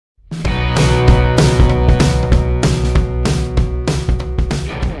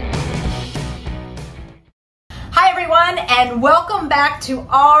everyone, and welcome back to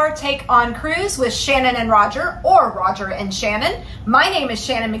our Take on Cruise with Shannon and Roger, or Roger and Shannon. My name is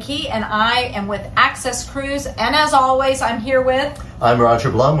Shannon McKee, and I am with Access Cruise, and as always, I'm here with... I'm Roger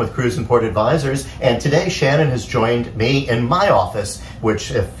Blum with Cruise and Port Advisors, and today Shannon has joined me in my office,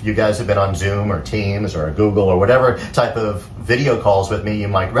 which if you guys have been on Zoom or Teams or Google or whatever type of video calls with me, you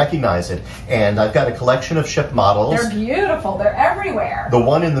might recognize it. And I've got a collection of ship models. They're beautiful. They're everywhere. The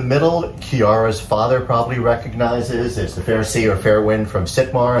one in the middle, Giora's father probably recognizes. It's the Fair Sea or Fair Wind from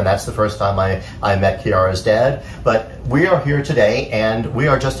Sitmar, and that's the first time I met Giora's dad. But we are here today, and we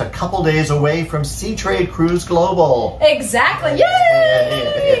are just a couple days away from Seatrade Cruise Global. Exactly.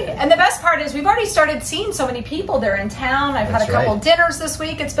 Yay! And the best part is we've already started seeing so many people. They're in town. I've had a couple dinners this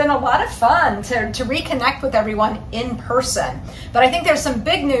week. It's been a lot of fun to reconnect with everyone in person. But I think there's some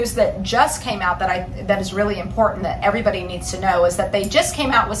big news that just came out that is really important that everybody needs to know, is that they just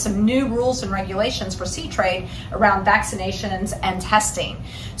came out with some new rules and regulations for Seatrade around vaccinations and testing.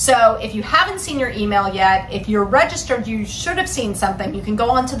 So if you haven't seen your email yet, if you're registered, you should have seen something. You can go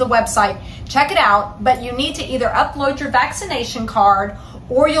onto the website, check it out, but you need to either upload your vaccination card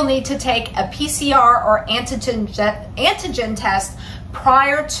or you'll need to take a PCR or antigen test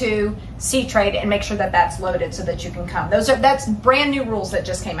prior to Seatrade and make sure that that's loaded so that you can come. That's brand new rules that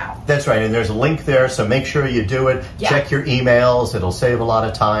just came out. That's right, and there's a link there, so make sure you do it. Yeah. Check your emails, it'll save a lot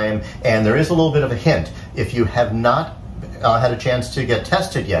of time. And there is a little bit of a hint. If you have not had a chance to get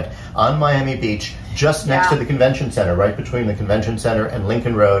tested yet, on Miami Beach, just next to the convention center, right between the convention center and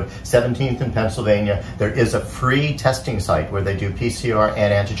Lincoln Road, 17th in Pennsylvania, there is a free testing site where they do PCR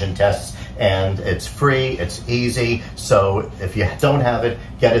and antigen tests, and it's free, it's easy, so if you don't have it,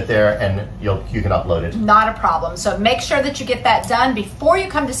 get it there and you can upload it. Not a problem. So make sure that you get that done before you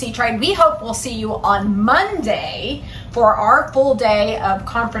come to Seatrade. We hope we'll see you on Monday for our full day of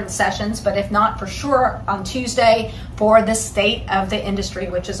conference sessions, but if not, for sure on Tuesday for the state of the industry,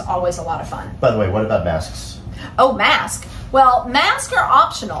 which is always a lot of fun. By the way, what about masks? Oh, mask. Well, masks are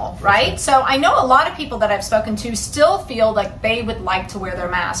optional, right? So I know a lot of people that I've spoken to still feel like they would like to wear their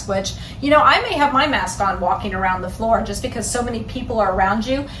mask, which, you know, I may have my mask on walking around the floor just because so many people are around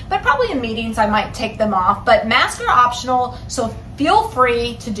you, but probably in meetings I might take them off. But masks are optional, so feel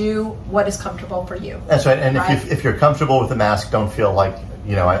free to do what is comfortable for you. That's right, and if you're comfortable with the mask, don't feel like,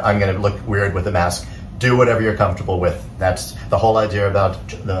 you know, I'm going to look weird with the mask. Do whatever you're comfortable with. That's the whole idea about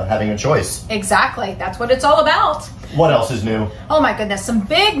having a choice. Exactly. That's what it's all about. What else is new? Oh my goodness. Some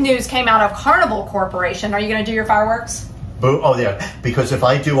big news came out of Carnival Corporation. Are you going to do your fireworks? Boo. Oh yeah, because if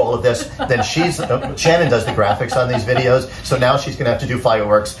I do all of this, then Shannon does the graphics on these videos, so now she's going to have to do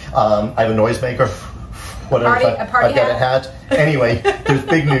fireworks. I have a noisemaker. Whatever, a party I've got a hat. Anyway, there's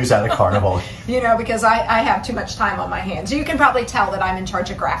big news out of Carnival. You know, because I have too much time on my hands. You can probably tell that I'm in charge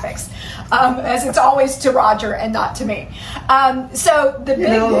of graphics, as it's always to Roger and not to me. So the big... You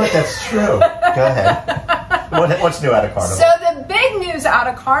know what? That's true. Go ahead. What's new out of Carnival? So the big news out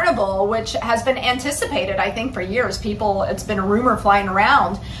of Carnival, which has been anticipated, I think, for years. It's been a rumor flying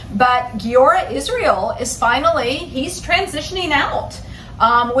around, but Giora Israel is he's transitioning out.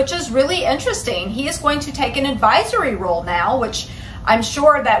 Which is really interesting. He is going to take an advisory role now, which I'm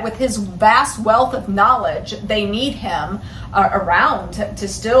sure that with his vast wealth of knowledge, they need him around to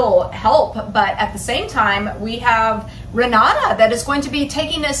still help. But at the same time, we have Renata that is going to be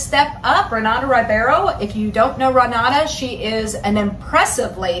taking a step up. Renata Ribeiro, if you don't know Renata, she is an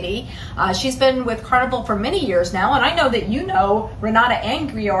impressive lady. She's been with Carnival for many years now, and I know that you know Renata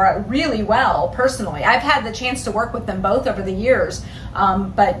and Giora really well personally. I've had the chance to work with them both over the years,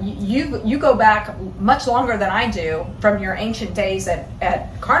 but you go back much longer than I do from your ancient days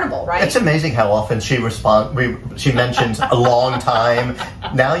at Carnival, right? It's amazing how often she mentions a long time.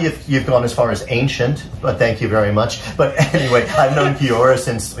 Now you've gone as far as ancient, but thank you very much. But anyway, I've known Giora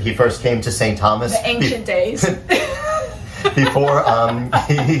since he first came to St. Thomas. The ancient days. Before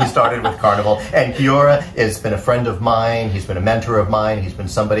he started with Carnival. And Giora has been a friend of mine, he's been a mentor of mine, he's been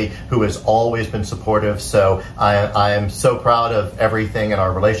somebody who has always been supportive, so I am so proud of everything in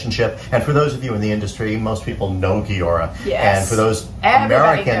our relationship. And for those of you in the industry, most people know Giora. Yes. And for those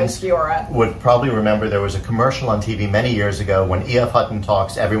Americans would probably remember there was a commercial on TV many years ago when E.F. Hutton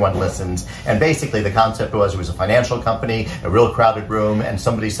talks, everyone listens. And basically the concept was it was a financial company, a real crowded room, and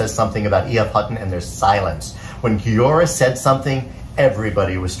somebody says something about E.F. Hutton and there's silence. When Giora said something,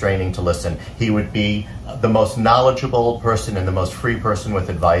 everybody was straining to listen. He would be the most knowledgeable person and the most free person with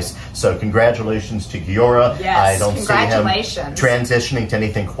advice. So congratulations to Giora. Yes, I don't see him transitioning to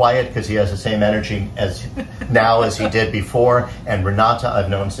anything quiet because he has the same energy as now as he did before. And Renata, I've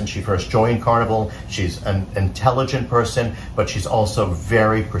known since she first joined Carnival. She's an intelligent person, but she's also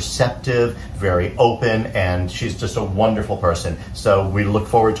very perceptive, very open, and she's just a wonderful person. So we look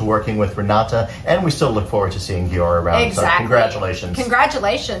forward to working with Renata, and we still look forward to seeing Giora around. Exactly. So congratulations.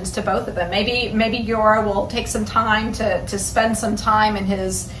 Congratulations to both of them. Maybe Giora will take some time to spend some time in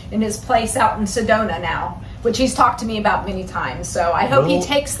his place out in Sedona now, which he's talked to me about many times. So I hope he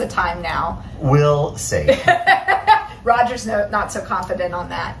takes the time now. We'll see. Roger's not so confident on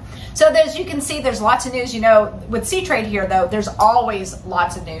that. So as you can see, there's lots of news. You know, with Seatrade here, though, there's always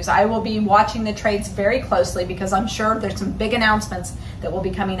lots of news. I will be watching the trades very closely because I'm sure there's some big announcements that will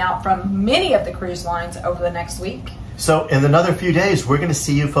be coming out from many of the cruise lines over the next week. So in another few days, we're going to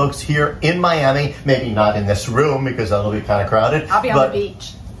see you folks here in Miami. Maybe not in this room because that'll be kind of crowded. I'll be on the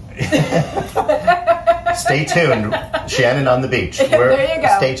beach. Stay tuned. Shannon on the beach. There you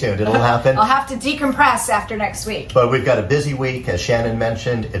go. Stay tuned. It'll happen. I'll have to decompress after next week. But we've got a busy week, as Shannon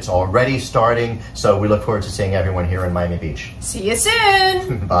mentioned. It's already starting. So we look forward to seeing everyone here in Miami Beach. See you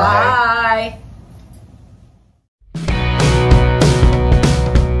soon. Bye. Bye.